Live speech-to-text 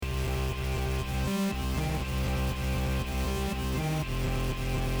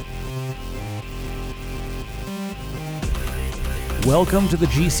Welcome to the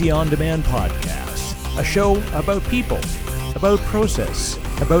GC On Demand podcast, a show about people, about process,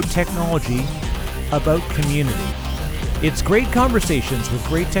 about technology, about community. It's great conversations with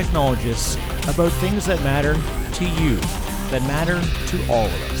great technologists about things that matter to you, that matter to all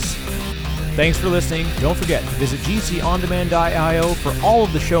of us. Thanks for listening. Don't forget to visit gcondemand.io for all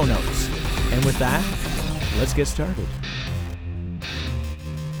of the show notes. And with that, let's get started.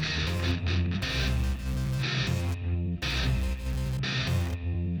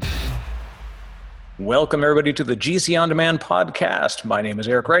 Welcome, everybody, to the GC On Demand podcast. My name is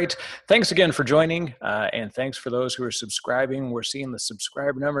Eric Wright. Thanks again for joining, and thanks for those who are subscribing. We're seeing the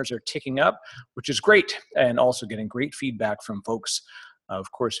subscriber numbers are ticking up, which is great, and also getting great feedback from folks.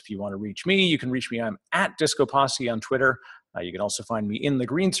 Of course, if you want to reach me, you can reach me. I'm at Disco Posse on Twitter. You can also find me in the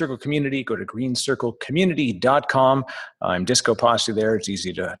Green Circle community. Go to greencirclecommunity.com. I'm Disco Posse there. It's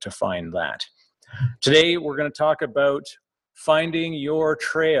easy to find that. Today, we're going to talk about finding your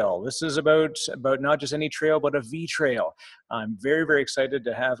trail. This is about not just any trail, but a V trail. I'm very, very excited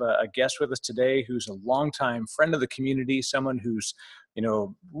to have a guest with us today who's a longtime friend of the community, someone who's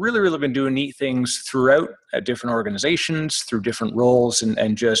really been doing neat things throughout different organizations, through different roles,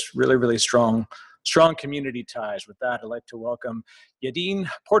 and just really strong community ties. With that, I'd like to welcome Yadin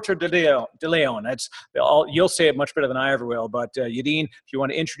Porter de Leon. You'll say it much better than I ever will, but Yadin, if you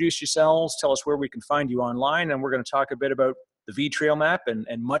want to introduce yourselves, tell us where we can find you online, and we're going to talk a bit about the V-Trail map and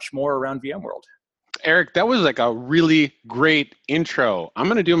much more around VMworld. Eric, that was like a really great intro. I'm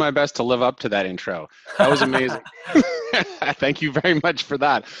going to do my best to live up to that intro. That was amazing. Thank you very much for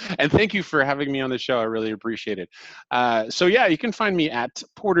that. And thank you for having me on the show. I really appreciate it. So yeah, you can find me at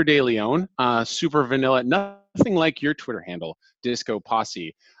Porter de Leon, super vanilla, nothing like your Twitter handle, Disco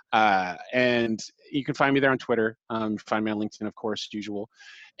Posse. And you can find me there on Twitter. Find me on LinkedIn, of course, usual.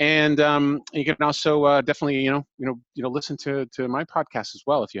 And you can also definitely, listen to my podcast as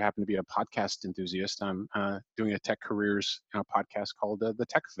well. If you happen to be a podcast enthusiast, I'm doing a tech careers podcast called The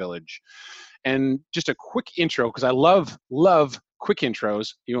Tech Village. And just a quick intro, because I love quick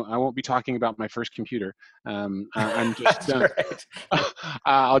intros. I won't be talking about my first computer. I'm just, right.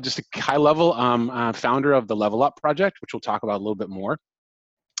 I'll just a high level founder of the Level Up project, which we'll talk about a little bit more,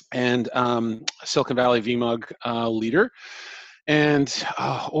 and Silicon Valley VMUG leader. And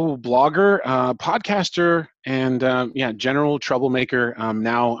blogger, podcaster, and general troublemaker.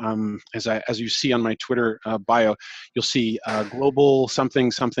 Now, as you see on my Twitter bio, you'll see global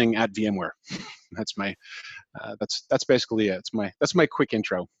something at VMware. That's my that's basically it. That's my quick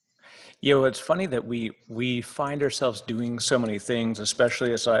intro. It's funny that we find ourselves doing so many things,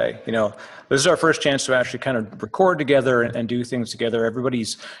 especially as this is our first chance to actually kind of record together and do things together.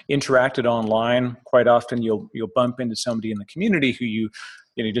 Everybody's interacted online. Quite often you'll bump into somebody in the community who you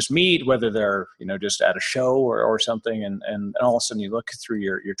just meet, whether they're, just at a show or something. And all of a sudden you look through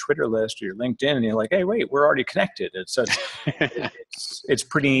your Twitter list or your LinkedIn and you're like, hey, wait, we're already connected. It's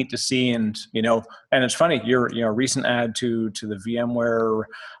pretty neat to see. And it's funny, you're a recent add to the VMware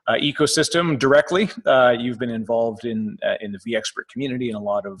ecosystem directly. You've been involved in the vExpert community in a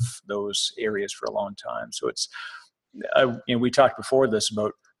lot of those areas for a long time. So it's, we talked before this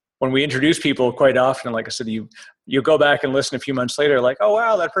about when we introduce people quite often, like I said, you go back and listen a few months later, like, oh,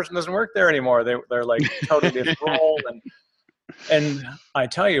 wow, that person doesn't work there anymore. They're like totally different role. And I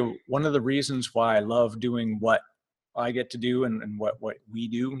tell you, one of the reasons why I love doing what I get to do and what we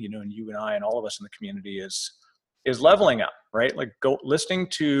do, and you and I and all of us in the community is leveling up, right? Like listening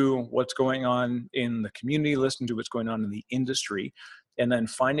to what's going on in the community, listening to what's going on in the industry, and then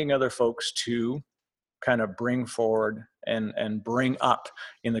finding other folks to kind of bring forward and bring up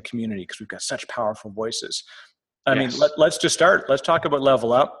in the community, because we've got such powerful voices. I mean, let's just start. Let's talk about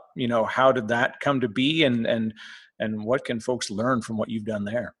Level Up. How did that come to be, and what can folks learn from what you've done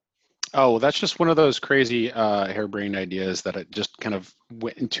there? Oh, that's just one of those crazy harebrained ideas that it just kind of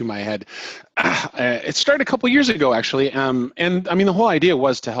went into my head. It started a couple years ago, actually. And I mean, the whole idea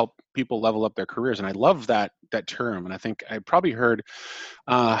was to help people level up their careers. And I love that term. And I think I probably heard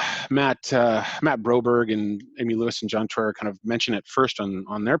Matt Broberg and Amy Lewis and John Troyer kind of mention it first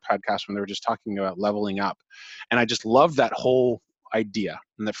on their podcast when they were just talking about leveling up. And I just love that whole idea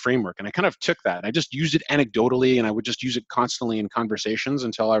and the framework, and I kind of took that and I just used it anecdotally, and I would just use it constantly in conversations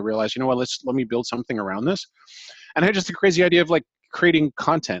until I realized, let me build something around this. And I had just a crazy idea of like creating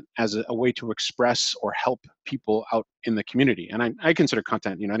content as a way to express or help people out in the community. And I consider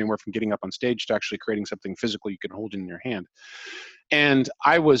content, anywhere from getting up on stage to actually creating something physical you can hold in your hand. And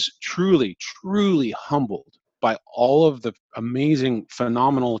I was truly humbled by all of the amazing,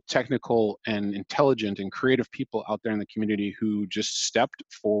 phenomenal, technical, and intelligent and creative people out there in the community who just stepped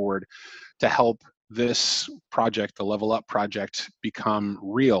forward to help this project, the Level Up project, become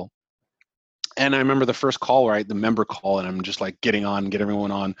real. And I remember the first call, right, the member call, and I'm just like getting on, get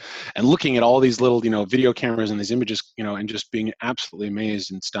everyone on, and looking at all these little, video cameras and these images, and just being absolutely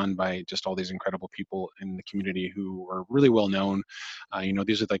amazed and stunned by just all these incredible people in the community who are really well known.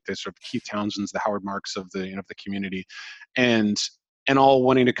 These are like the sort of Keith Townsends, the Howard Marks of the community, and all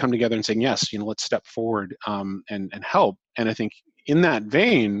wanting to come together and saying, yes, let's step forward and help. And I think in that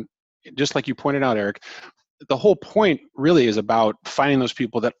vein, just like you pointed out, Eric, the whole point really is about finding those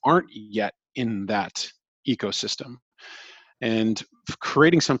people that aren't yet in that ecosystem and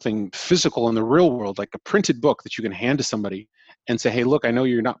creating something physical in the real world, like a printed book that you can hand to somebody and say, hey, look, I know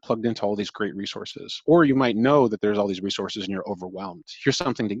you're not plugged into all these great resources, or you might know that there's all these resources and you're overwhelmed. Here's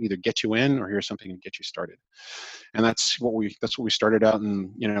something to either get you in, or here's something to get you started. And that's what we started out,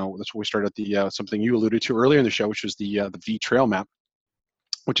 and that's what we started the something you alluded to earlier in the show, which was the V Trail Map,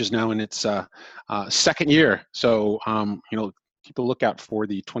 which is now in its second year. So keep a lookout for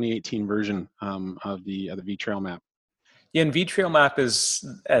the 2018 version of the V Trail Map. Yeah, and V-Trail Map is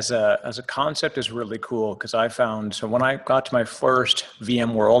as a concept is really cool, because I found, so when I got to my first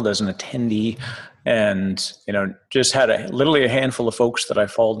VMworld as an attendee, and just had literally a handful of folks that I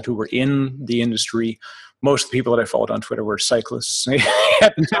followed who were in the industry. Most of the people that I followed on Twitter were cyclists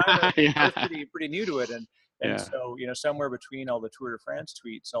at the time. I was pretty new to it, and so somewhere between all the Tour de France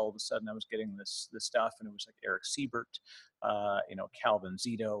tweets, all of a sudden I was getting this stuff, and it was like Eric Siebert, Calvin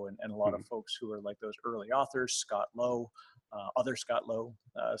Zito, and a lot of folks who are like those early authors, Scott Lowe, other Scott Lowe.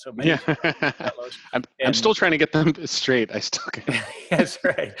 So many Scott Lowe's. I'm still trying to get them straight. I still can't. That's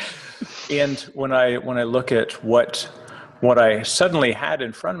right. And when I look at what I suddenly had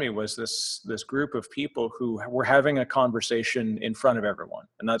in front of me was this group of people who were having a conversation in front of everyone,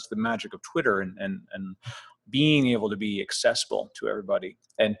 and that's the magic of Twitter and being able to be accessible to everybody.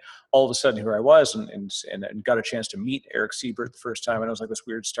 And all of a sudden here I was and got a chance to meet Eric Siebert the first time. And I was like this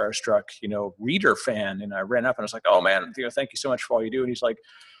weird starstruck, reader fan. And I ran up and I was like, oh man, thank you so much for all you do. And he's like,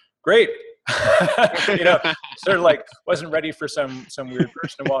 great. Sort of like wasn't ready for some weird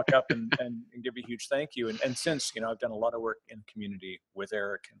person to walk up and give a huge thank you. And since, I've done a lot of work in the community with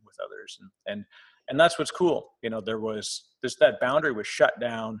Eric and with others. And that's what's cool. There was that boundary was shut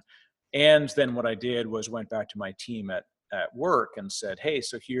down. And then what I did was went back to my team at work and said, hey,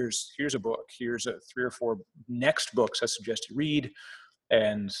 so here's a book. Here's 3 or 4 next books I suggest you read.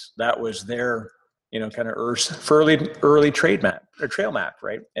 And that was their, kind of early trail map,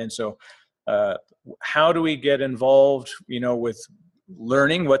 right? And so how do we get involved, with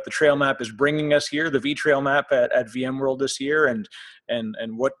learning what the trail map is bringing us here, the V Trail Map at VMworld this year, and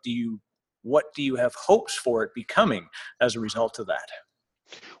what do you have hopes for it becoming as a result of that?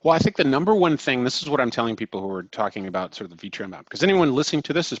 Well, I think the number one thing, this is what I'm telling people who are talking about sort of the V Trail Map, because anyone listening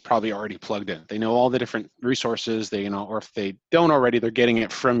to this is probably already plugged in. They know all the different resources, or if they don't already, they're getting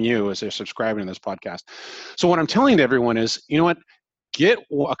it from you as they're subscribing to this podcast. So what I'm telling to everyone is, get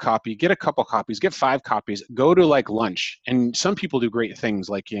a copy, get a couple copies, get 5 copies, go to like lunch. And some people do great things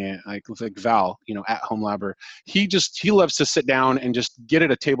like Val, at Home Labber. He loves to sit down and just get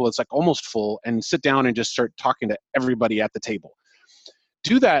at a table that's like almost full and sit down and just start talking to everybody at the table.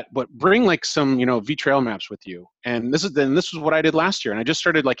 Do that, but bring like some, V Trail Maps with you. And this was what I did last year. And I just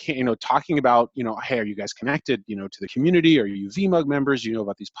started like, talking about, hey, are you guys connected, to the community? Are you VMUG members? You know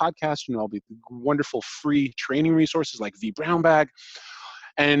about these podcasts, all the wonderful free training resources like V Brown Bag.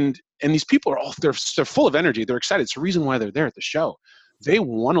 And these people are they're full of energy. They're excited. It's the reason why they're there at the show. They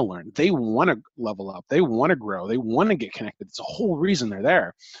want to learn. They want to level up. They want to grow. They want to get connected. It's the whole reason they're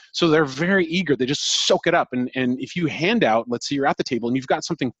there. So they're very eager. They just soak it up. And if you hand out, let's say you're at the table and you've got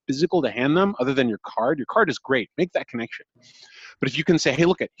something physical to hand them other than your card is great. Make that connection. But if you can say, hey,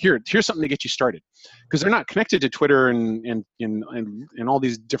 look, here's something to get you started, because they're not connected to Twitter and all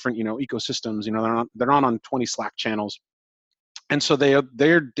these different, ecosystems, they're not on 20 Slack channels. And so they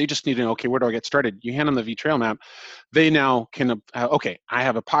just need to know, okay, where do I get started? You hand them the V Trail Map. They now can, okay, I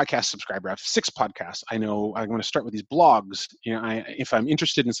have a podcast subscriber. I have 6 podcasts. I know I'm going to start with these blogs. If I'm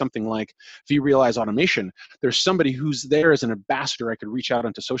interested in something like vRealize automation, there's somebody who's there as an ambassador I could reach out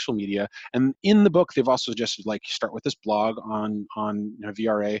onto social media. And in the book, they've also suggested like start with this blog on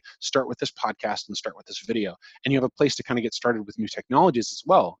VRA, start with this podcast, and start with this video. And you have a place to kind of get started with new technologies as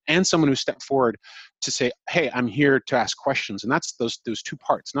well. And someone who stepped forward to say, hey, I'm here to ask questions. And that's those 2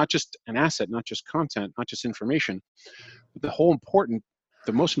 parts, not just an asset, not just content, not just information. But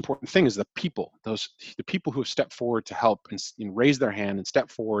the most important thing is the people, the people who have stepped forward to help and raise their hand and step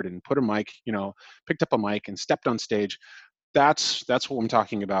forward and put a mic, picked up a mic and stepped on stage. that's what I'm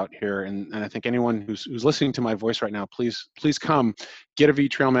talking about here, and I think anyone who's listening to my voice right now, please come get a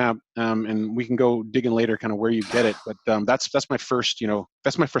VTrail map, and we can go digging later, kind of where you get it. But that's my first,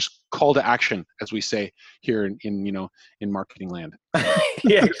 that's my first call to action, as we say here in marketing land.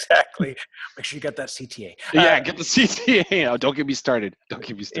 Yeah, exactly. Make sure you got that CTA. Yeah, get the CTA. Oh, don't get me started. Don't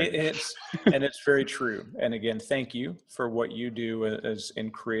get me started. It's very true. And again, thank you for what you do as in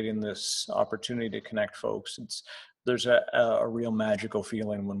creating this opportunity to connect folks. There's a real magical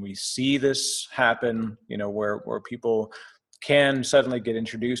feeling when we see this happen, where people can suddenly get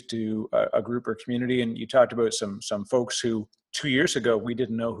introduced to a group or community. And you talked about some folks who 2 years ago we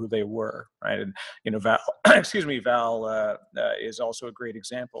didn't know who they were, right? And Val, Val is also a great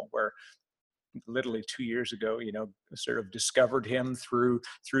example where literally 2 years ago, sort of discovered him through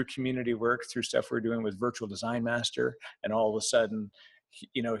community work, through stuff we're doing with Virtual Design Master, and all of a sudden,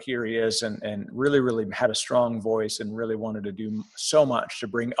 here he is, and really had a strong voice and really wanted to do so much to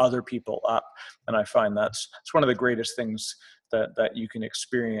bring other people up. And I find it's one of the greatest things that you can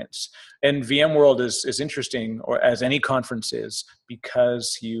experience. And VMworld is interesting, or as any conference is,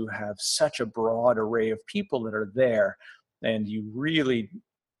 because you have such a broad array of people that are there, and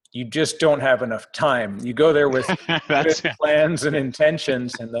you just don't have enough time. You go there with plans and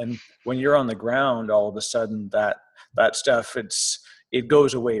intentions, and then when you're on the ground, all of a sudden that stuff, it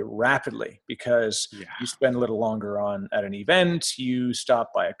goes away rapidly, because you spend a little longer at an event, you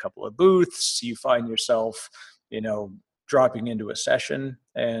stop by a couple of booths, you find yourself, dropping into a session.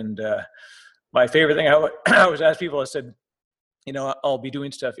 And my favorite thing, I always ask people, I said, I'll be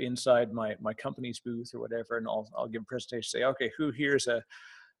doing stuff inside my company's booth or whatever, and I'll give a presentation, say, okay, who here's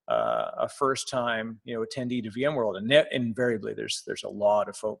a first time attendee to VMworld? And invariably there's a lot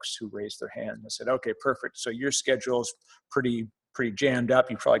of folks who raise their hand. I said, okay, perfect. So your schedule's pretty jammed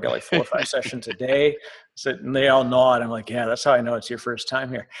up. You probably got like 4 or 5 sessions a day. So, and they all nod. I'm like, yeah, that's how I know it's your first time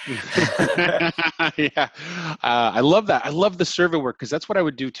here. Yeah. I love that. I love the survey work, because that's what I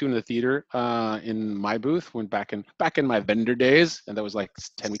would do too in the theater, in my booth, when back in my vendor days, and that was like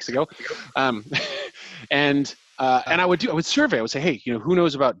 10 weeks ago. And I would survey. I would say, hey, who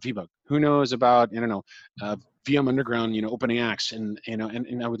knows about VBug? Who knows about, I don't know, VM Underground, opening acts, and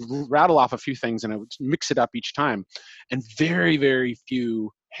I would rattle off a few things, and I would mix it up each time, and very, very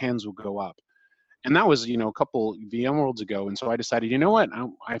few hands will go up. And that was, a couple VMworlds ago. And so I decided, you know what,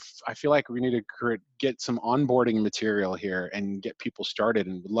 I feel like we need to get some onboarding material here and get people started,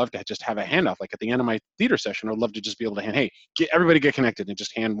 and would love to just have a handoff. Like at the end of my theater session, I'd love to just be able to everybody get connected, and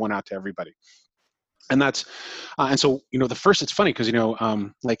just hand one out to everybody. And that's, and so, the first, it's funny because,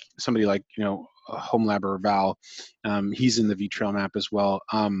 like somebody like, HomeLab or Val, he's in the VTrail map as well.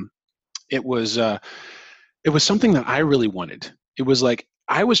 It was something that I really wanted. It was like,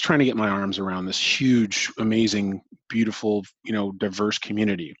 I was trying to get my arms around this huge, amazing, beautiful, diverse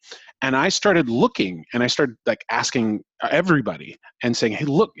community. And I started looking, and I started like asking everybody and saying, hey,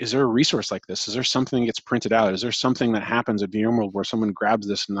 look, is there a resource like this? Is there something that gets printed out? Is there something that happens at VMworld where someone grabs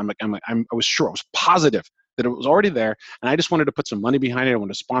this? And I was sure, I was positive that it was already there. And I just wanted to put some money behind it. I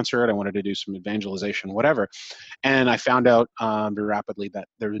wanted to sponsor it. I wanted to do some evangelization, whatever. And I found out very rapidly that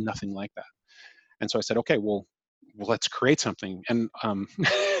there was nothing like that. And so I said, okay, well, let's create something. And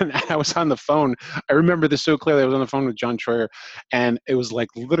I was on the phone. I remember this so clearly. I was on the phone with John Troyer, and it was like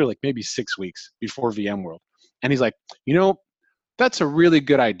literally maybe 6 weeks before VMworld. And he's like, that's a really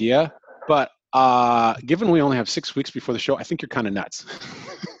good idea, but given we only have 6 weeks before the show, I think you're kind of nuts.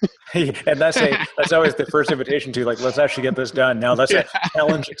 And that's always the first invitation to, like, let's actually get this done. Now that's a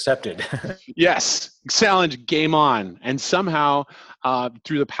challenge accepted. Yes, challenge, game on. And somehow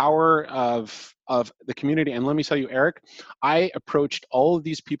through the power of the community, and let me tell you, Eric, I approached all of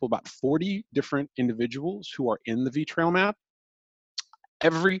these people, about 40 different individuals who are in the VTrail map.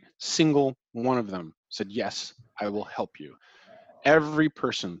 Every single one of them said, yes, I will help you. Every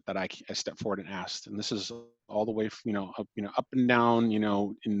person that I stepped forward and asked, and this is all the way, up and down,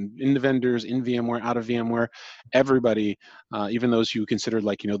 in the vendors, in VMware, out of VMware, everybody, even those who considered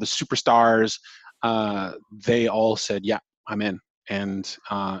like, the superstars, they all said, yeah, I'm in. And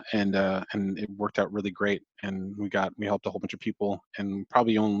it worked out really great. And we helped a whole bunch of people, and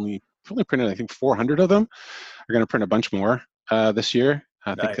probably only printed, I think 400 of them. We're going to print a bunch more this year.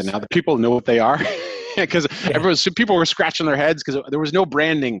 I think that now the people know what they are. Because people were scratching their heads because there was no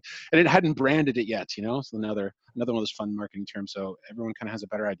branding, and it hadn't branded it yet, So now they're another one of those fun marketing terms. So everyone kind of has a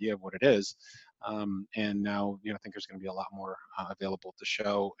better idea of what it is. And now, I think there's going to be a lot more available to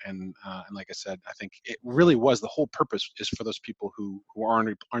show. And like I said, I think it really was the whole purpose is for those people who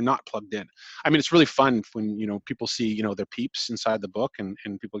are not plugged in. I mean, it's really fun when, people see, their peeps inside the book and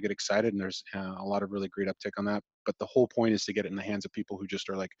people get excited, and there's a lot of really great uptick on that. But the whole point is to get it in the hands of people who just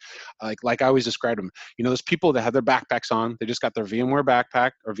are like I always describe them. Those people that have their backpacks on, they just got their VMware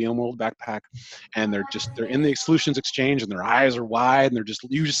backpack or VMworld backpack, and they're in the Solutions Exchange, and their eyes are wide, and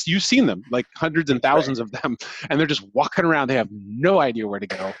you've seen them, like hundreds and thousands of them, and they're just walking around. They have no idea where to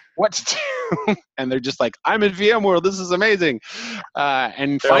go, what to do, and they're just like, I'm in VMworld, this is amazing.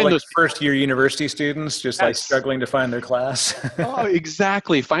 And they're find like those first-year university students, just like struggling to find their class. Oh,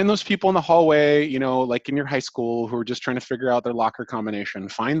 exactly. Find those people in the hallway, like in your high school, who are just trying to figure out their locker combination.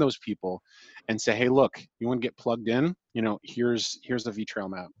 Find those people and say, hey, look, you want to get plugged in? Here's the vTrail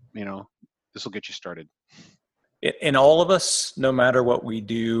map. This will get you started. In all of us, no matter what we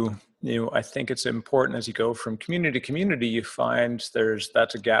do, I think it's important as you go from community to community, you find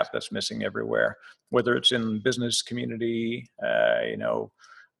that's a gap that's missing everywhere, whether it's in business community,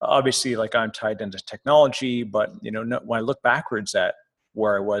 obviously, like I'm tied into technology, but when I look backwards at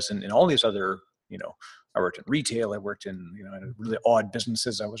where I was in all these other, I worked in retail, I worked in really odd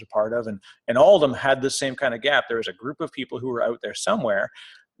businesses I was a part of, and all of them had the same kind of gap. There was a group of people who were out there somewhere,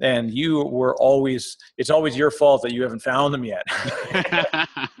 and it's always your fault that you haven't found them yet.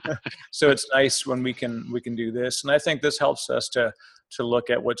 So it's nice when we can do this, and I think this helps us to look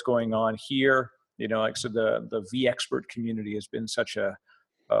at what's going on here. Like so the vExpert community has been such a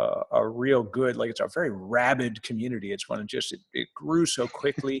real good, like it's a very rabid community. It's one of it grew so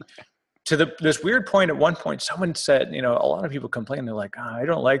quickly to this weird point. At one point, someone said, a lot of people complain. They're like, I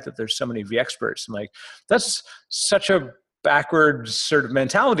don't like that there's so many vExperts. I'm like, that's such a backwards sort of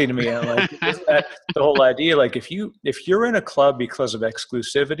mentality to me. And I'm like, isn't that the whole idea? Like if you're in a club because of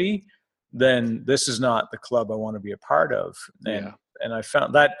exclusivity, then this is not the club I want to be a part of. And I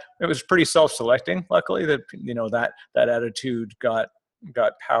found that it was pretty self-selecting, luckily, that that attitude got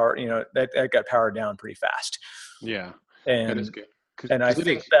power, that got powered down pretty fast. Yeah. And that is good. And I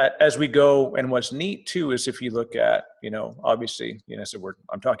think that as we go, and what's neat too is if you look at, obviously, so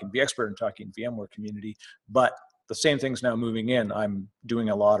I'm talking vExpert, I'm talking VMware community, but the same thing's now moving in. I'm doing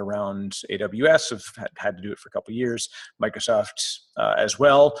a lot around AWS. I've had to do it for a couple of years. Microsoft as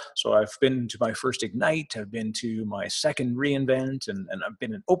well. So I've been to my first Ignite. I've been to my second reInvent, and I've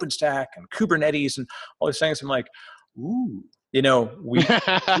been in OpenStack and Kubernetes and all these things. I'm like, ooh, we can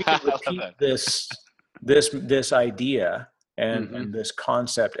repeat this idea and this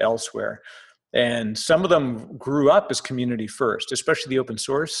concept elsewhere. And some of them grew up as community first, especially the open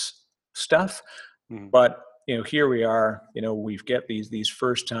source stuff. But here we are, we've get these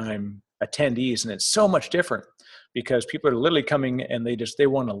first time attendees, and it's so much different because people are literally coming and they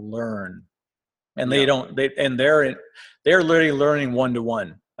want to learn, and they're literally learning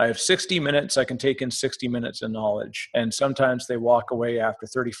one-to-one. I have 60 minutes. I can take in 60 minutes of knowledge. And sometimes they walk away after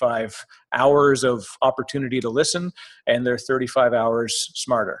 35 hours of opportunity to listen, and they're 35 hours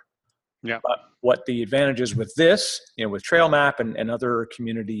smarter. Yeah. But what the advantage is with this, with TrailMap and other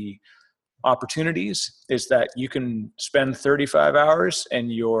community opportunities, is that you can spend 35 hours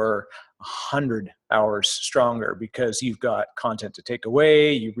and you're 100 hours stronger because you've got content to take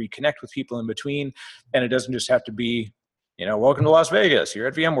away, you reconnect with people in between, and it doesn't just have to be, welcome to Las Vegas, you're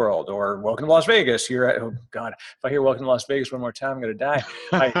at VMworld, or welcome to Las Vegas, you're at, oh God, if I hear welcome to Las Vegas one more time, I'm going to die.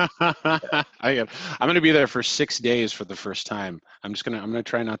 I'm going to be there for 6 days for the first time. I'm going to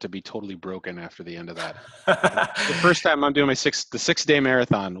try not to be totally broken after the end of that. The first time I'm doing the 6-day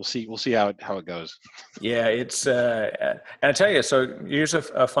marathon. We'll see how it goes. Yeah, it's, and I tell you, so here's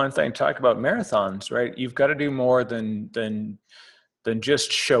a fun thing, talk about marathons, right? You've got to do more than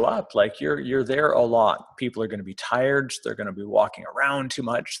just show up. Like you're there a lot. People are going to be tired. They're going to be walking around too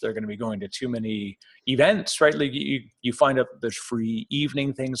much. They're going to be going to too many events, right? Like you find out there's free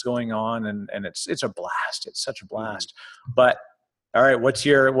evening things going on, and it's a blast. It's such a blast. But all right, what's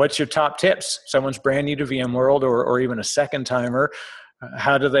your top tips? Someone's brand new to VMworld or even a second timer.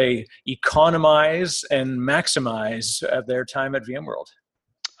 How do they economize and maximize their time at VMworld?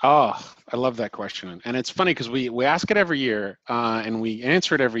 Oh, I love that question, and it's funny because we ask it every year, and we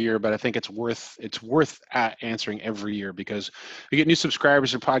answer it every year. But I think it's worth answering every year because you get new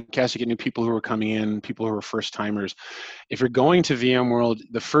subscribers to podcasts, you get new people who are coming in, people who are first timers. If you're going to VMworld,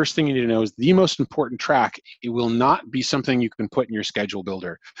 the first thing you need to know is the most important track. It will not be something you can put in your schedule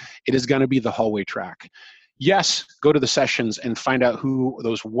builder. It is going to be the hallway track. yes, go to the sessions and find out who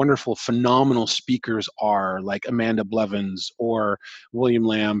those wonderful, phenomenal speakers are, like Amanda Blevins or William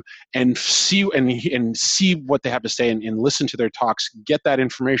Lamb, and see what they have to say, and listen to their talks, get that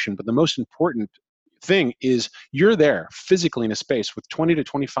information. But the most important thing is you're there physically in a space with 20 to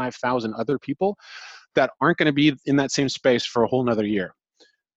 25,000 other people that aren't going to be in that same space for a whole nother year.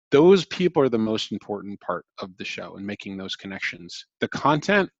 Those people are the most important part of the show and making those connections. The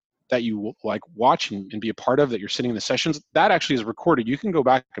content that you like watch and be a part of, that you're sitting in the sessions, that actually is recorded. You can go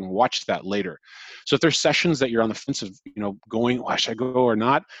back and watch that later. So if there's sessions that you're on the fence of, going, oh, should I go or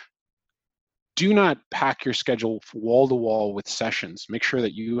not? Do not pack your schedule wall to wall with sessions. Make sure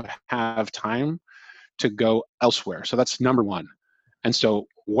that you have time to go elsewhere. So that's number one. And so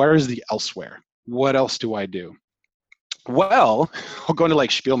where is the elsewhere? What else do I do? Well, I'll go into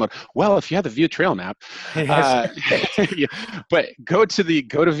like spiel mode. Well, if you have the View Trail map, yeah, but go to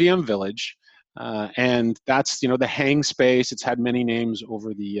VM Village, and that's the hang space. It's had many names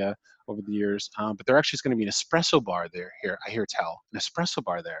over the years, but there actually is going to be an espresso bar there. I hear tell an espresso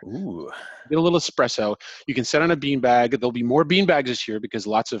bar there. Ooh. Get a little espresso. You can sit on a beanbag. There'll be more beanbags this year because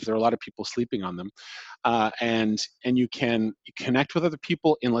there are a lot of people sleeping on them, and you can connect with other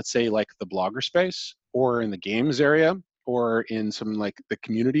people in, let's say, like the blogger space or in the games area, or in some like the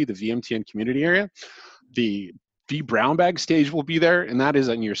community, the VMTN community area. The V Brown Bag stage will be there, and that is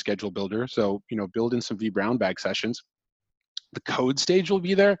on your schedule builder. So, build in some V Brown Bag sessions. The code stage will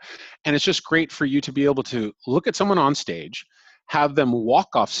be there, and it's just great for you to be able to look at someone on stage, have them walk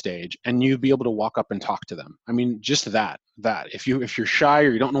off stage, and you be able to walk up and talk to them. I mean, just that. If you're shy or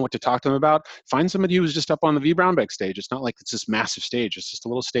you don't know what to talk to them about, find somebody who's just up on the V Brown Bag stage. It's not like it's this massive stage. It's just a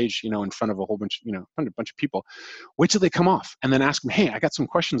little stage, in front of a whole bunch, bunch of people. Wait till they come off, and then ask them, hey, I got some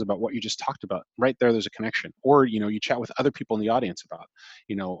questions about what you just talked about. Right there's a connection. Or, you chat with other people in the audience about,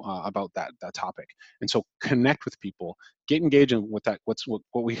 about that topic. And so connect with people, get engaged in what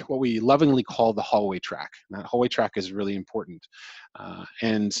we lovingly call the hallway track. And that hallway track is really important.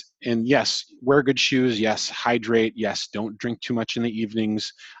 And yes, wear good shoes. Yes, hydrate. Yes, don't drink too much in the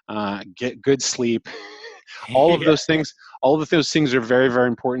evenings. Get good sleep. All of those things. All of those things are very, very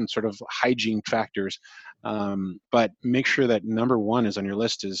important, sort of hygiene factors. But make sure that number one is on your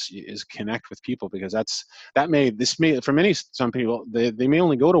list is connect with people, because some people, they may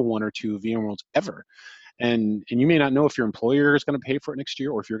only go to one or two VMworlds ever. And you may not know if your employer is going to pay for it next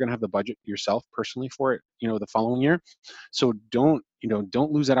year, or if you're going to have the budget yourself personally for it, the following year. So don't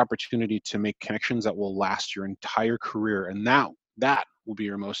lose that opportunity to make connections that will last your entire career, and that will be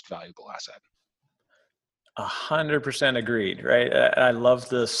your most valuable asset. 100% agreed, right? I love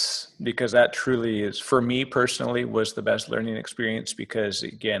this because that truly is, for me personally, was the best learning experience, because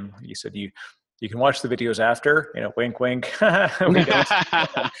again, you said you can watch the videos after, wink, wink. We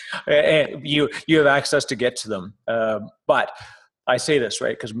don't, you have access to get to them. But I say this,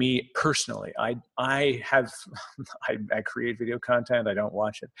 right? Because me personally, I create video content. I don't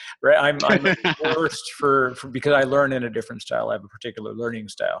watch it, right? I'm the worst for because I learn in a different style. I have a particular learning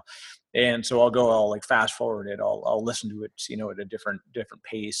style. And so I'll like fast forward it. I'll listen to it, at a different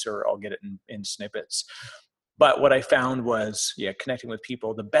pace, or I'll get it in snippets. But what I found was, connecting with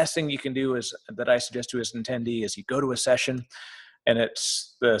people. The best thing you can do is, that I suggest to as an attendee, is you go to a session, and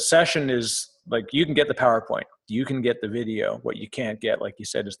the session is like, you can get the PowerPoint, you can get the video. What you can't get, like you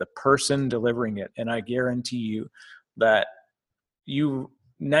said, is the person delivering it. And I guarantee you that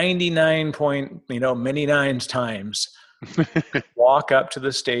 99 point, many nines times, walk up to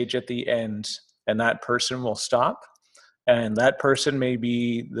the stage at the end, and that person will stop. And that person may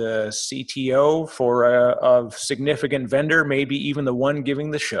be the CTO for a significant vendor, maybe even the one giving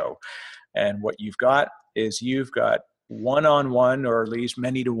the show. And what you've got one-on-one, or at least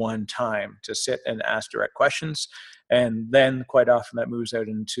many-to-one time to sit and ask direct questions. And then quite often that moves out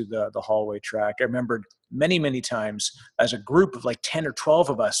into the hallway track. I remember many, many times as a group of like 10 or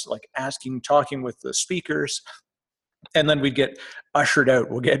 12 of us, like talking with the speakers, and then we'd get ushered out.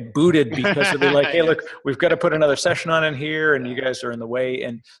 We'll get booted because they'll be like, hey, look, we've got to put another session on in here, and you guys are in the way.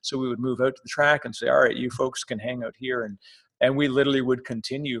 And so we would move out to the track and say, all right, you folks can hang out here. And we literally would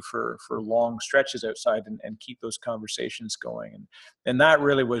continue for long stretches outside and keep those conversations going. And that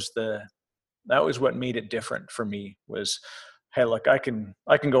really was that was what made it different for me, was, hey, look, I can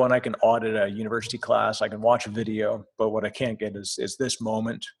go and I can audit a university class, I can watch a video, but what I can't get is this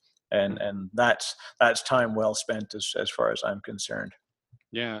moment. And that's time well spent as far as I'm concerned.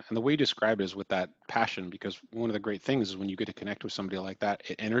 Yeah, and the way you describe it is with that passion, because one of the great things is when you get to connect with somebody like that,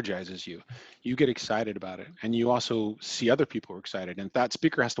 it energizes you. You get excited about it, and you also see other people are excited. And if that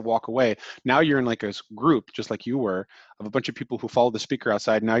speaker has to walk away, now you're in like a group, just like you were, of a bunch of people who follow the speaker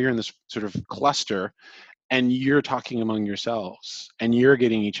outside. Now you're in this sort of cluster, and you're talking among yourselves and you're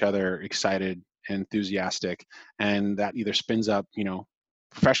getting each other excited and enthusiastic, and that either spins up,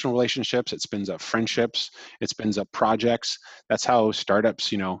 professional relationships, it spins up friendships, it spins up projects. That's how startups,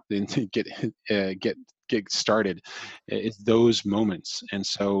 get get started, is those moments. And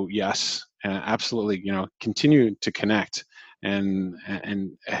so yes, absolutely, continue to connect. And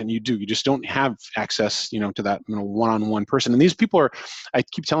you just don't have access, to that, one-on-one person. And these people are, I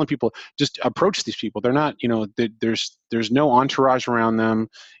keep telling people, just approach these people. They're not, there's no entourage around them.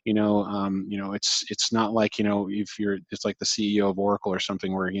 It's not like, if it's like the CEO of Oracle or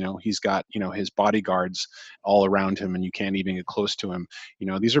something where, he's got, his bodyguards all around him and you can't even get close to him.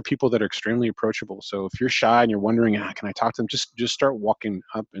 These are people that are extremely approachable. So if you're shy and you're wondering, can I talk to them? Just start walking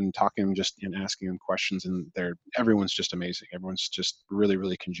up and talking, and asking them questions. And everyone's just amazing. Everyone's just really,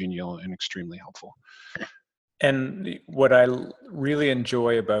 really congenial and extremely helpful. And what I really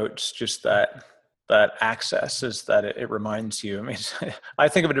enjoy about just that access is that it reminds you. I mean, I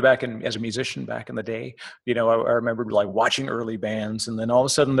think of it as a musician back in the day. I remember like watching early bands, and then all of a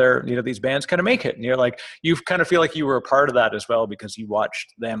sudden these bands kind of make it, and you're like, you kind of feel like you were a part of that as well because you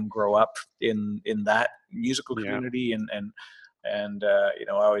watched them grow up in that musical community. And I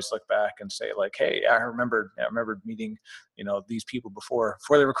always look back and say like, hey, I remember meeting, these people before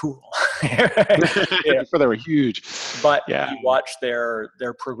they were cool, before they were huge. But you watch their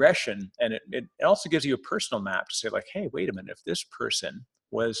progression, and it also gives you a personal map to say like, hey, wait a minute, if this person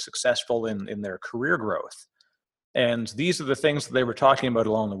was successful in their career growth, and these are the things that they were talking about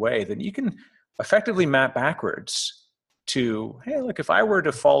along the way, then you can effectively map backwards to, hey, look, if I were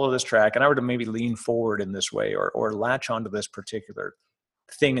to follow this track and I were to maybe lean forward in this way or latch onto this particular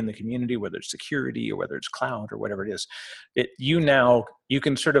thing in the community, whether it's security or whether it's cloud or whatever it is, you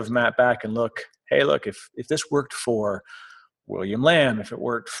can sort of map back and look, hey, look, if this worked for William Lamb, if it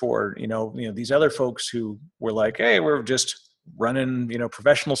worked for, these other folks who were like, hey, we're just running,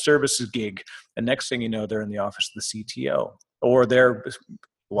 professional services gig. And next thing you know, they're in the office of the CTO, or they're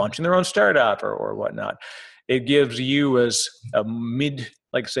launching their own startup or whatnot. It gives you as a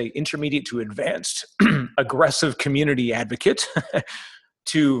intermediate to advanced aggressive community advocate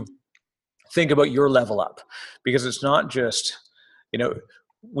to think about your level up, because it's not just,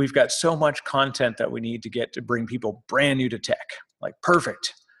 we've got so much content that we need to get to bring people brand new to tech, like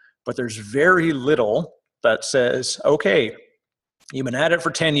perfect. But there's very little that says, okay, you've been at it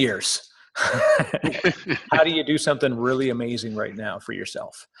for 10 years. How do you do something really amazing right now for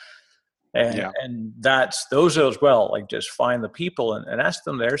yourself? And those as well, like just find the people and ask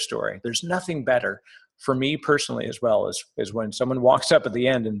them their story. There's nothing better for me personally as well is when someone walks up at the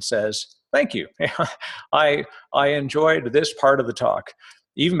end and says, thank you. I enjoyed this part of the talk.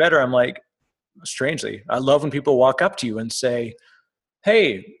 Even better, I'm like, strangely, I love when people walk up to you and say,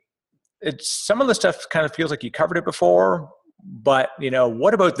 hey, some of the stuff kind of feels like you covered it before, but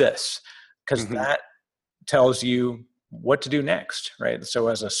what about this? Because that tells you what to do next, right? So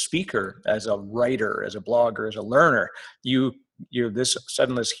as a speaker, as a writer, as a blogger, as a learner,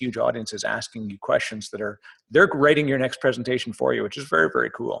 this huge audience is asking you questions they're writing your next presentation for you, which is very, very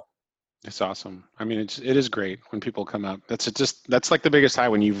cool. It's awesome. I mean, it is great when people come up. That's like the biggest high,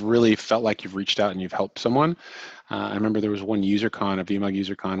 when you've really felt like you've reached out and you've helped someone. I remember there was one UserCon, a VMUG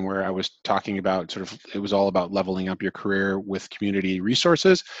UserCon, where I was talking about it was all about leveling up your career with community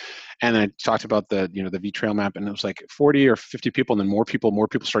resources. And I talked about the V-Trail map, and it was like 40 or 50 people, and then more people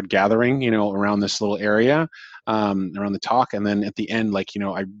started gathering, around this little area, around the talk. And then at the end,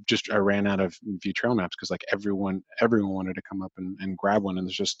 I ran out of V-Trail maps because like everyone wanted to come up and grab one. And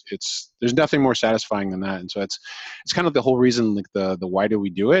there's nothing more satisfying than that. And so it's kind of the whole reason, like the why do we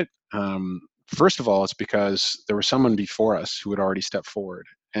do it? First of all, it's because there was someone before us who had already stepped forward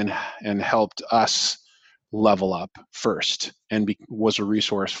and helped us level up first, and was a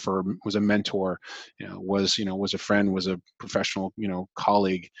resource was a mentor, was a friend, was a professional,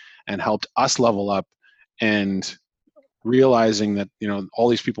 colleague, and helped us level up. And realizing that, all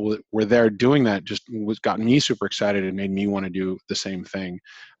these people that were there doing that got me super excited and made me want to do the same thing.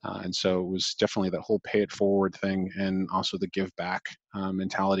 And so it was definitely that whole pay it forward thing, and also the give back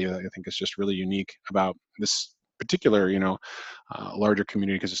mentality that I think is just really unique about this particular, larger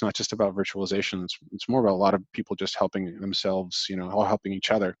community, because it's not just about virtualization. It's more about a lot of people just helping themselves, all helping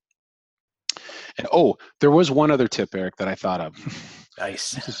each other. And there was one other tip, Eric, that I thought of.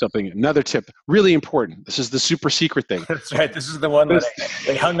 Nice. This is another tip, really important. This is the super secret thing. That's right. This is the one that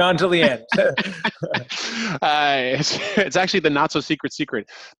they hung on till the end. It's actually the not so secret.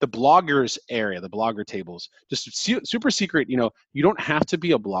 The bloggers area, the blogger tables, just super secret. You don't have to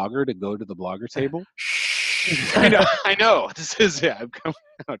be a blogger to go to the blogger table. I know. This is, yeah, I'm coming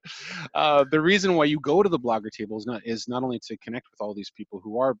out. The reason why you go to the Blogger table is not only to connect with all these people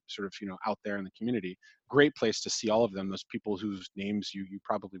who are sort of, out there in the community. Great place to see all of them. Those people whose names you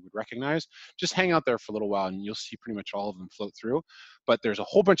probably would recognize. Just hang out there for a little while, and you'll see pretty much all of them float through. But there's a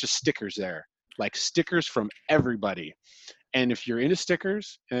whole bunch of stickers there, like stickers from everybody. And if you're into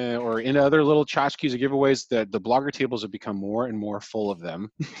stickers or into other little tchotchkes or giveaways, the Blogger tables have become more and more full of them.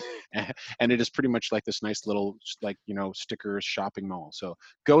 And it is pretty much like this nice little, like, stickers shopping mall. So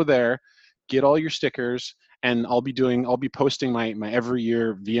go there, get all your stickers, and I'll be posting my every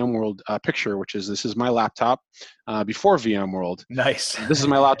year VMworld picture, this is my laptop before VMworld. Nice. This is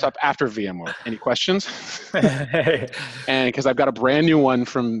my laptop after VMworld. Any questions? And because I've got a brand new one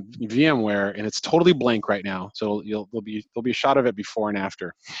from VMware, and it's totally blank right now, so there'll be a shot of it before and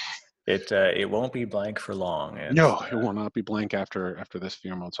after. It won't be blank for long. No, it will not be blank after this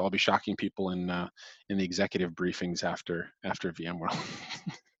VMworld. So I'll be shocking people in the executive briefings after VMworld.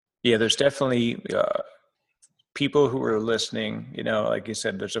 Yeah, there's definitely people who are listening. Like you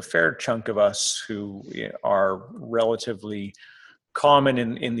said, there's a fair chunk of us who are relatively common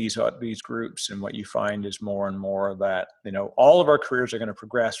in these groups, and what you find is more and more that all of our careers are going to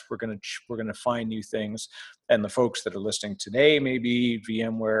progress. We're going to find new things, and the folks that are listening today may be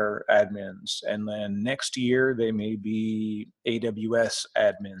VMware admins, and then next year they may be AWS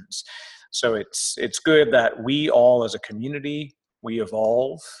admins. So it's good that we all as a community, we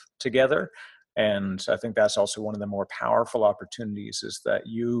evolve together. And I think that's also one of the more powerful opportunities, is that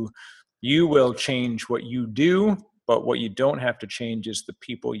you will change what you do, but what you don't have to change is the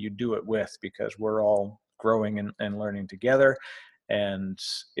people you do it with, because we're all growing and learning together. And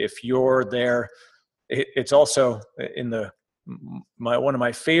if you're there, it's also one of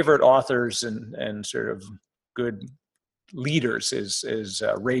my favorite authors and sort of good leaders is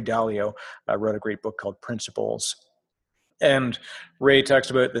Ray Dalio. Wrote a great book called Principles. And Ray talks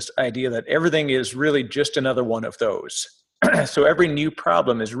about this idea that everything is really just another one of those. So every new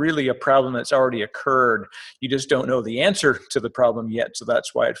problem is really a problem that's already occurred. You just don't know the answer to the problem yet, so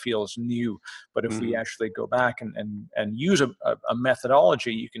that's why it feels new. But if we actually go back and use a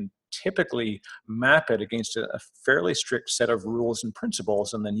methodology, you can typically map it against a fairly strict set of rules and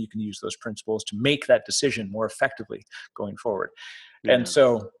principles, and then you can use those principles to make that decision more effectively going forward. Yeah. And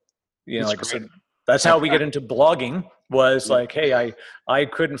so, like I said, that's how we get into blogging, was like, hey, I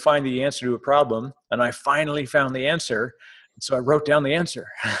couldn't find the answer to a problem, and I finally found the answer. So I wrote down the answer.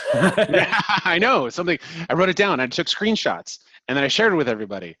 Yeah, I know. I wrote it down. I took screenshots, and then I shared it with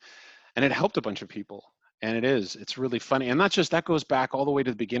everybody, and it helped a bunch of people. And it's really funny. And not just that, goes back all the way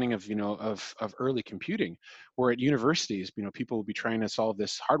to the beginning of, of early computing, where at universities, people would be trying to solve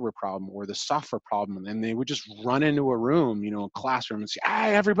this hardware problem or this software problem, and they would just run into a room, a classroom, and say,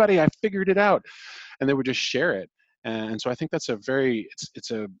 "Hey, everybody, I figured it out." And they would just share it. And so I think that's I think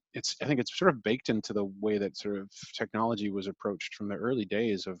it's sort of baked into the way that sort of technology was approached from the early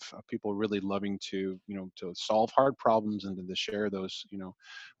days of people really loving to, to solve hard problems and to share those,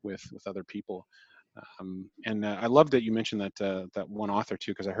 with other people. And I love that you mentioned that one author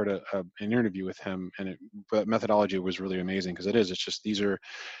too, because I heard an interview with him, and that methodology was really amazing, because it's just,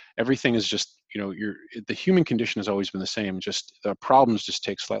 everything is just, the human condition has always been the same, just the problems just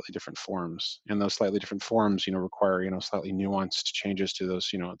take slightly different forms, and those slightly different forms, require, slightly nuanced changes to those,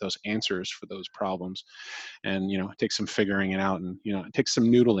 those answers for those problems. And, it takes some figuring it out, and, it takes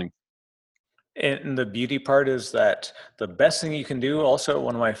some noodling. And the beauty part is that the best thing you can do, also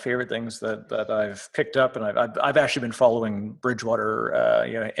one of my favorite things that I've picked up, and I've actually been following Bridgewater,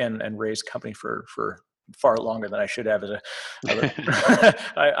 and Ray's company for far longer than I should have.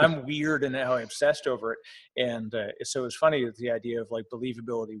 I'm weird and how I'm obsessed over it. And so it's funny, the idea of like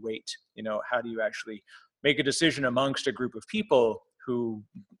believability weight. How do you actually make a decision amongst a group of people who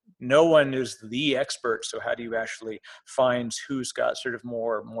no one is the expert? So how do you actually find who's got sort of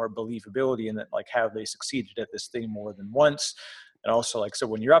more believability in it, like have they succeeded at this thing more than once? And also, like, so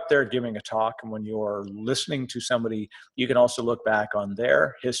when you're up there giving a talk and when you're listening to somebody, you can also look back on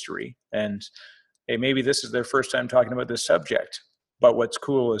their history and, hey, maybe this is their first time talking about this subject. But what's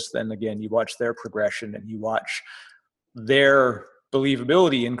cool is then again, you watch their progression and you watch their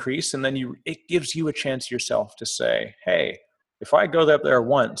believability increase. And then it gives you a chance yourself to say, hey, if I go up there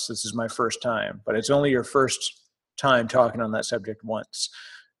once, this is my first time, but it's only your first time talking on that subject once.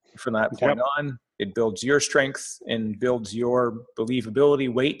 From that point on, it builds your strength and builds your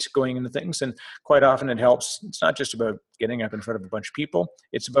believability weight going into things. And quite often it helps. It's not just about getting up in front of a bunch of people.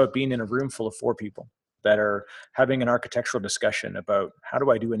 It's about being in a room full of 4 people that are having an architectural discussion about how do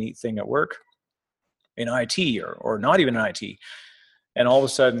I do a neat thing at work in IT or not even in IT. And all of a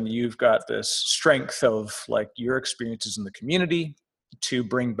sudden you've got this strength of like your experiences in the community to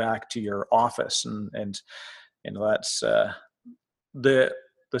bring back to your office. And that's the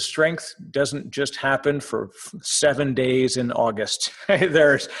strength doesn't just happen for 7 days in August.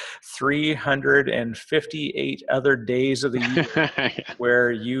 There's 358 other days of the year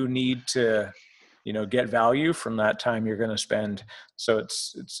where you need to, get value from that time you're going to spend. So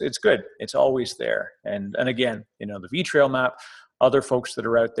it's good. It's always there. And again, the V Trail map, other folks that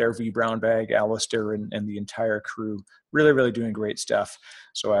are out there, V Brown Bag, Alistair, and the entire crew, really, really doing great stuff.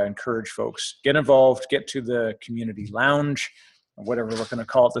 So I encourage folks, get involved, get to the community lounge, whatever we're going to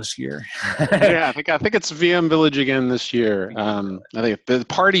call it this year. Yeah, I think it's VM Village again this year. I think the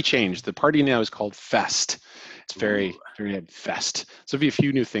party changed. The party now is called Fest. It's very Fest. So there'll be a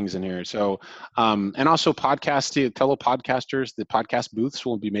few new things in here. So, and also fellow podcasters, the podcast booths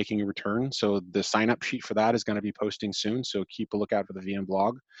will be making a return. So the sign-up sheet for that is going to be posting soon. So keep a lookout for the VM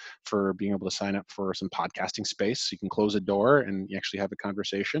blog for being able to sign up for some podcasting space. So you can close a door and you actually have a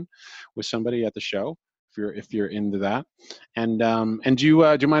conversation with somebody at the show, if you're into that. And do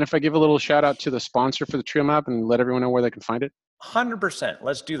you mind if I give a little shout out to the sponsor for the Trail Map and let everyone know where they can find it? 100%.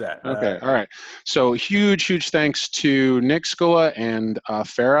 Let's do that. Okay. All right. So huge thanks to Nick Scola and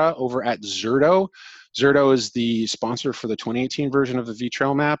Farah over at Zerto. Zerto is the sponsor for the 2018 version of the V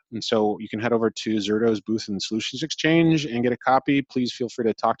Trail Map. And so you can head over to Zerto's booth in the Solutions Exchange and get a copy. Please feel free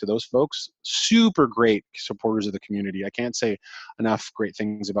to talk to those folks. Super great supporters of the community. I can't say enough great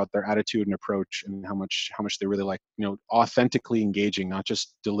things about their attitude and approach and how much they really like, authentically engaging, not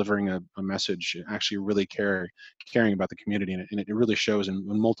just delivering a message, actually really caring about the community. And it really shows in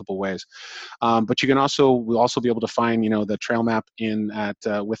multiple ways. But we'll also be able to find, the trail map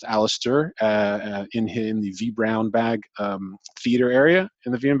with Alistair in the V Brown Bag theater area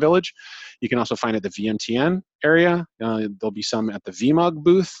in the VM Village. You can also find it at the VMTN area. There'll be some at the VMUG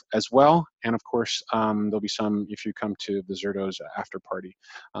booth as well. And of course, there'll be some if you come to the Zerto's after party.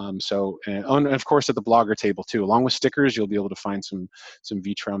 And of course at the blogger table too. Along with stickers, you'll be able to find some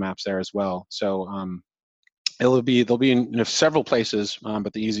V Trail maps there as well. So they'll be in several places,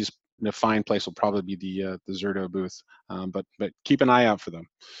 but the easiest to find place will probably be the Zerto booth. But keep an eye out for them.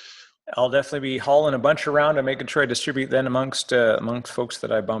 I'll definitely be hauling a bunch around and making sure I distribute then amongst folks that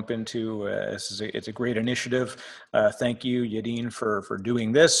I bump into. It's a great initiative. Thank you, Yadin, for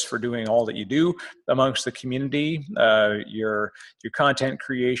doing this, for doing all that you do amongst the community. Your content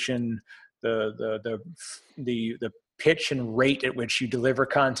creation, the pitch and rate at which you deliver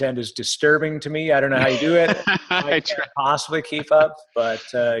content is disturbing to me. I don't know how you do it. I can't possibly keep up, but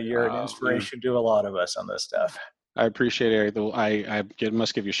you're an inspiration to a lot of us on this stuff. I appreciate it. I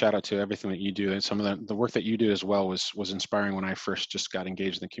must give you a shout out to everything that you do. And some of the work that you do as well was inspiring when I first just got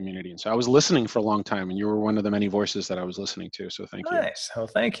engaged in the community. And so I was listening for a long time, and you were one of the many voices that I was listening to. So thank you. Nice. Well,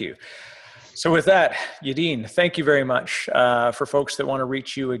 thank you. So with that, Yadin, thank you very much. For folks that want to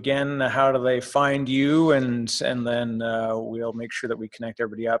reach you again, how do they find you? And then we'll make sure that we connect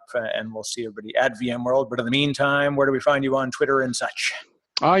everybody up and we'll see everybody at VMworld. But in the meantime, where do we find you on Twitter and such?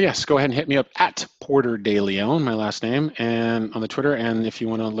 Yes, go ahead and hit me up at Porter De Leon, my last name, and on the Twitter. And if you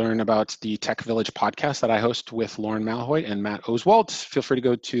want to learn about the Tech Village podcast that I host with Lauren Malhoy and Matt Oswald, feel free to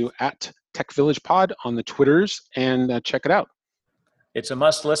go to at Tech Village Pod on the Twitters and check it out. It's a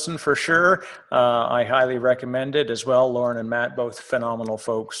must listen for sure. I highly recommend it as well. Lauren and Matt, both phenomenal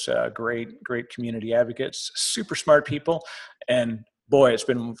folks, great community advocates, super smart people. And boy, it's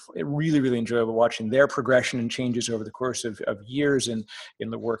been really, really enjoyable watching their progression and changes over the course of years in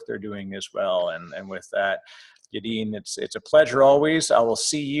the work they're doing as well. And with that, Yadin, it's a pleasure always. I will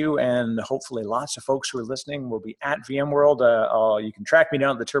see you, and hopefully lots of folks who are listening will be at VMworld. You can track me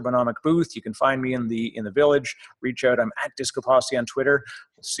down at the Turbonomic booth. You can find me in the village. Reach out. I'm at Disco Posse on Twitter.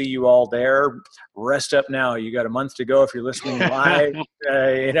 We'll see you all there. Rest up now. You got a month to go if you're listening live.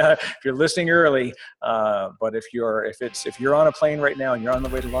 If you're listening early. But if you're on a plane right now and you're on the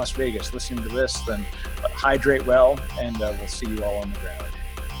way to Las Vegas listening to this, then hydrate well, and we'll see you all on the ground.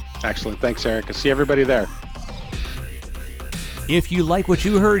 Excellent. Thanks, Eric. I'll see everybody there. If you like what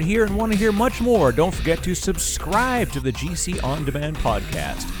you heard here and want to hear much more, don't forget to subscribe to the GC On Demand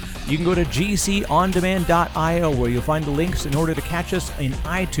podcast. You can go to gcondemand.io where you'll find the links in order to catch us in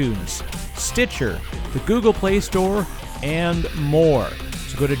iTunes, Stitcher, the Google Play Store, and more.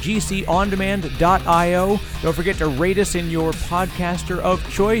 So go to gcondemand.io. Don't forget to rate us in your podcaster of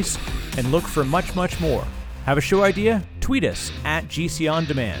choice and look for much, much more. Have a show idea? Tweet us at GC On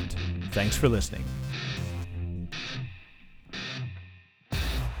Demand. Thanks for listening.